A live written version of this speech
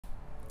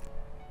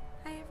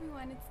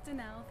everyone, it's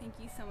Nell. Thank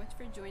you so much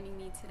for joining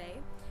me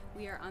today.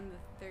 We are on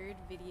the third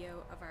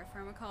video of our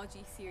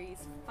pharmacology series.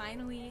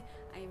 Finally,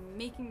 I'm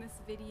making this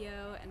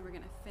video and we're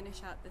going to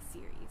finish out the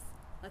series.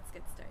 Let's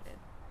get started.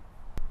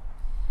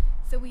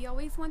 So we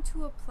always want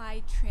to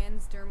apply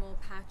transdermal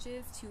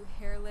patches to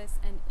hairless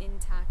and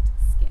intact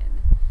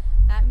skin.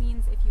 That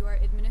means if you are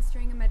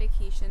administering a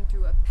medication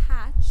through a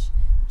patch,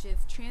 which is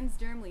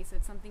transdermally, so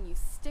it's something you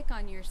stick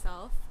on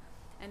yourself,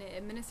 and it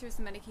administers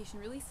the medication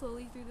really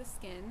slowly through the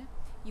skin,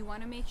 you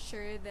want to make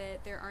sure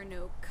that there are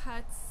no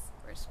cuts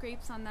or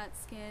scrapes on that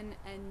skin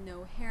and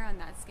no hair on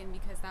that skin,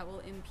 because that will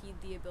impede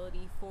the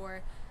ability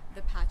for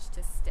the patch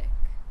to stick.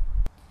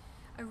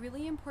 A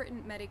really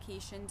important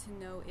medication to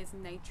know is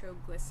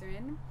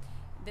nitroglycerin.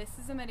 This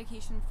is a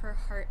medication for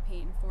heart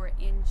pain, for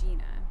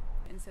angina.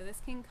 And so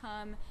this can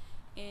come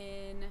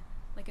in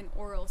like an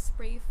oral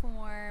spray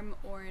form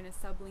or in a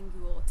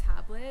sublingual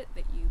tablet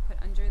that you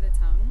put under the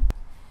tongue.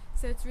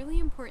 So it's really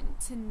important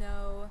to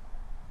know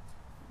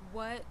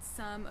what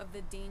some of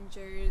the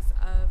dangers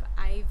of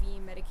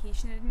IV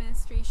medication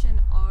administration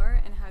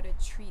are and how to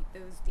treat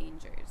those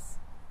dangers.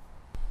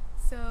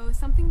 So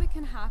something that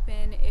can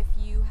happen if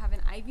you have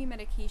an IV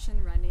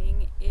medication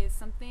running is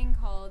something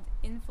called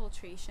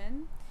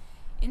infiltration.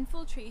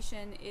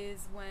 Infiltration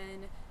is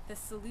when the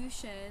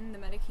solution, the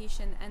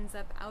medication, ends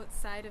up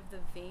outside of the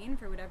vein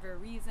for whatever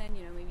reason.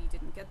 You know, maybe you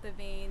didn't get the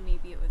vein,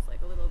 maybe it was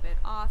like a little bit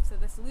off. So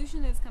the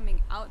solution is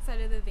coming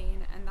outside of the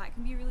vein, and that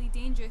can be really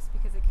dangerous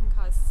because it can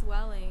cause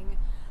swelling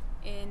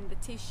in the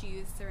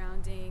tissues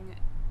surrounding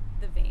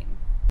the vein.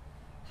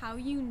 How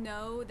you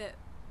know that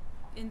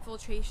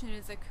infiltration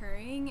is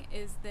occurring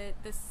is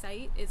that the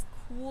site is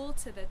cool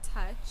to the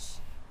touch.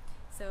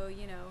 So,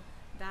 you know,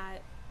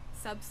 that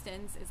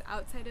substance is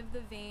outside of the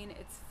vein,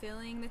 it's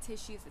filling the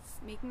tissues, it's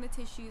making the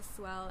tissues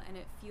swell, and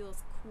it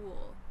feels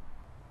cool.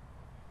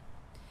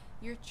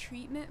 Your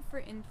treatment for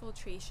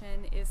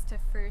infiltration is to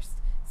first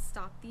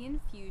stop the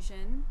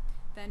infusion,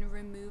 then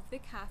remove the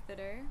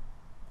catheter,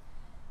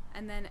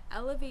 and then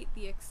elevate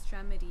the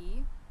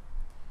extremity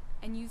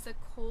and use a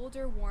cold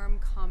or warm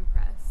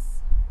compress.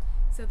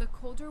 So the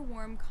cold or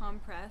warm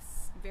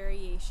compress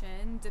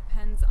variation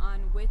depends on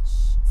which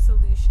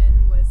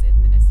solution was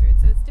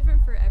administered. So it's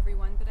different for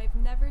everyone, but I've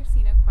never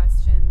seen a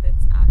question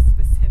that's asked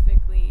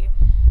specifically,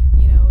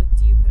 you know,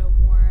 do you put a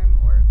warm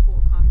or a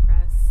cool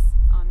compress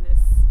on this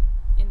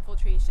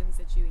infiltration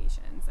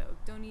situation? So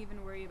don't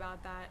even worry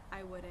about that,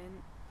 I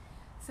wouldn't.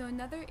 So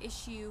another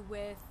issue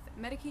with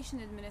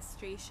medication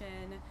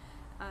administration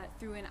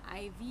through an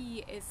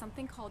IV is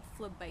something called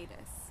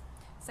phlebitis.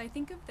 So I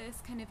think of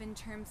this kind of in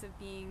terms of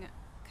being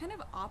kind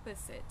of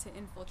opposite to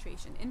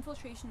infiltration.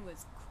 Infiltration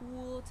was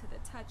cool to the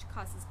touch,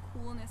 causes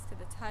coolness to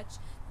the touch,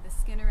 to the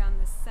skin around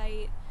the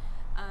site.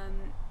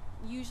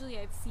 Usually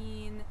I've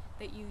seen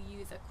that you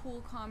use a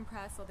cool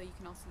compress, although you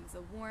can also use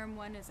a warm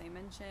one, as I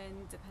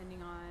mentioned,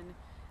 depending on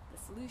the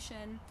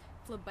solution.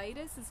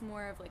 Phlebitis is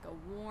more of like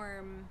a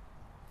warm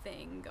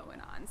thing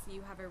going on. So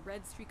you have a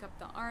red streak up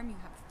the arm, you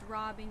have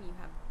throbbing, you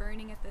have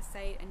burning at the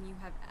site, and you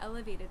have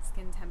elevated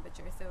skin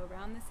temperature. So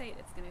around the site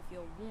it's going to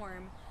feel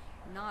warm,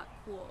 not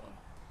cool.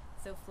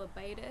 So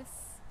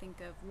phlebitis,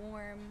 think of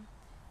warm.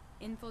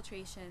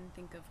 Infiltration,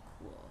 think of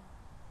cool.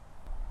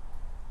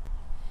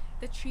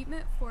 The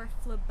treatment for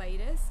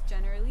phlebitis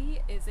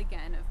generally is,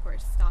 again, of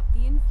course, stop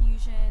the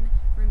infusion,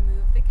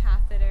 remove the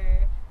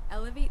catheter,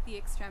 elevate the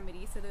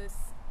extremity. So those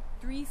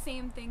three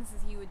same things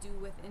as you would do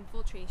with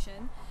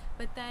infiltration,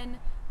 but then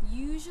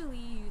usually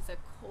use a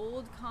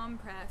cold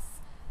compress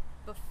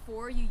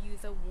before you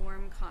use a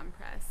warm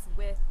compress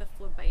with the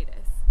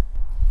phlebitis.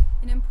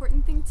 An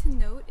important thing to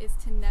note is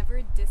to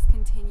never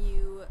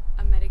discontinue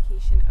a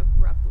medication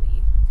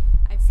abruptly.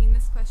 I've seen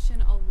this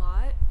question a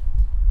lot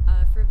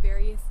for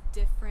various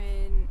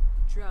different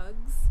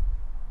drugs,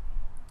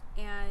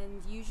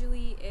 and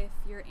usually if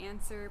your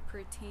answer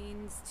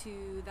pertains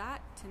to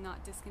that, to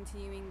not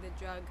discontinuing the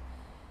drug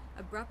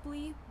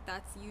abruptly,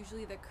 that's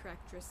usually the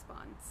correct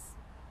response.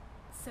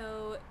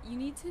 So you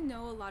need to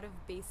know a lot of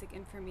basic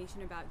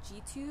information about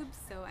G-tubes,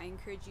 so I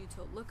encourage you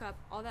to look up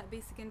all that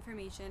basic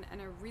information, and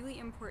a really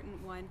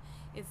important one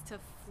is to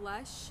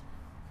flush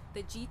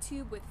the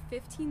G-tube with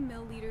 15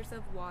 milliliters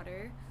of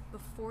water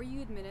before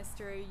you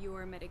administer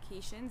your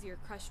medications, your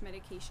crush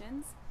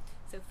medications.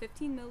 So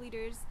 15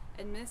 milliliters,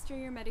 administer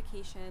your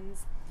medications,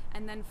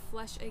 and then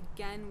flush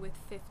again with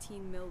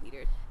 15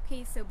 milliliters.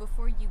 Okay, so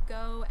before you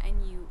go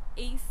and you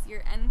ace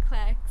your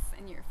NCLEX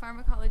and your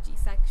pharmacology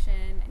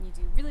section and you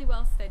do really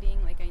well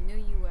studying, like I know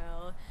you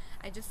will,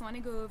 I just want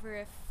to go over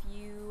a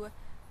few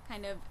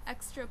kind of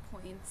extra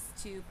points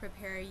to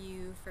prepare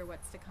you for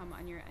what's to come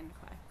on your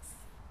NCLEX.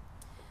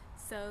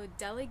 So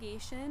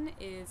delegation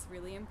is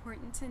really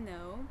important to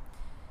know,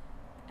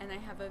 and I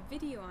have a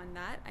video on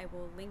that. I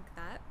will link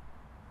that.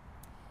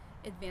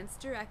 Advanced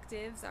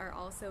directives are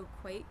also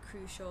quite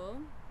crucial.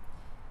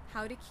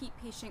 How to keep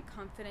patient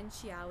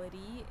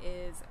confidentiality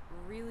is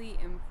really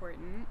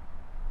important.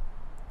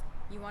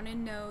 You want to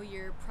know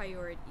your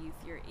priorities,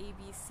 your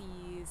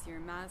ABCs, your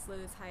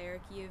Maslow's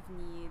hierarchy of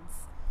needs.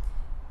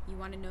 You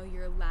want to know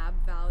your lab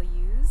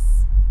values,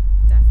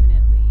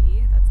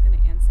 definitely. That's going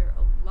to answer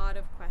a lot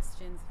of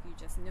questions. If you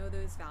just know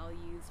those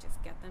values,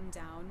 just get them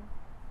down.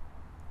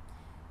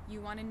 You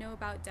want to know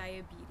about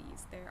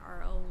diabetes. There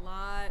are a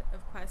lot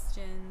of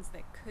questions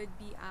that could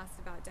be asked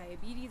about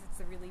diabetes. It's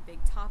a really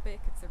big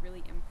topic. It's a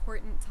really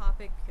important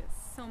topic because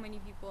so many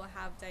people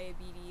have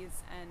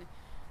diabetes, and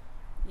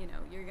you know,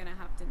 you're gonna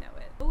have to know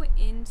it. Go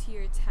into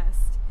your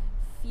test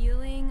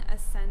feeling a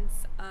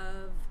sense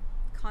of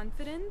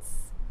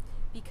confidence,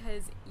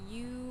 because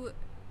you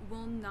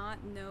will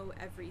not know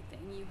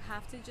everything. You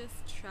have to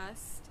just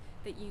trust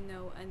that you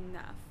know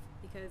enough,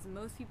 because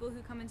most people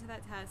who come into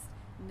that test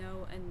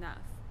know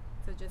enough.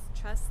 So just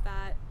trust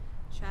that.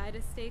 Try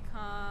to stay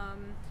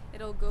calm.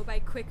 It'll go by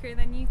quicker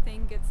than you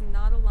think. It's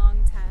not a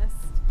long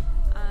test.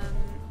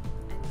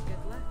 And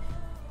good luck.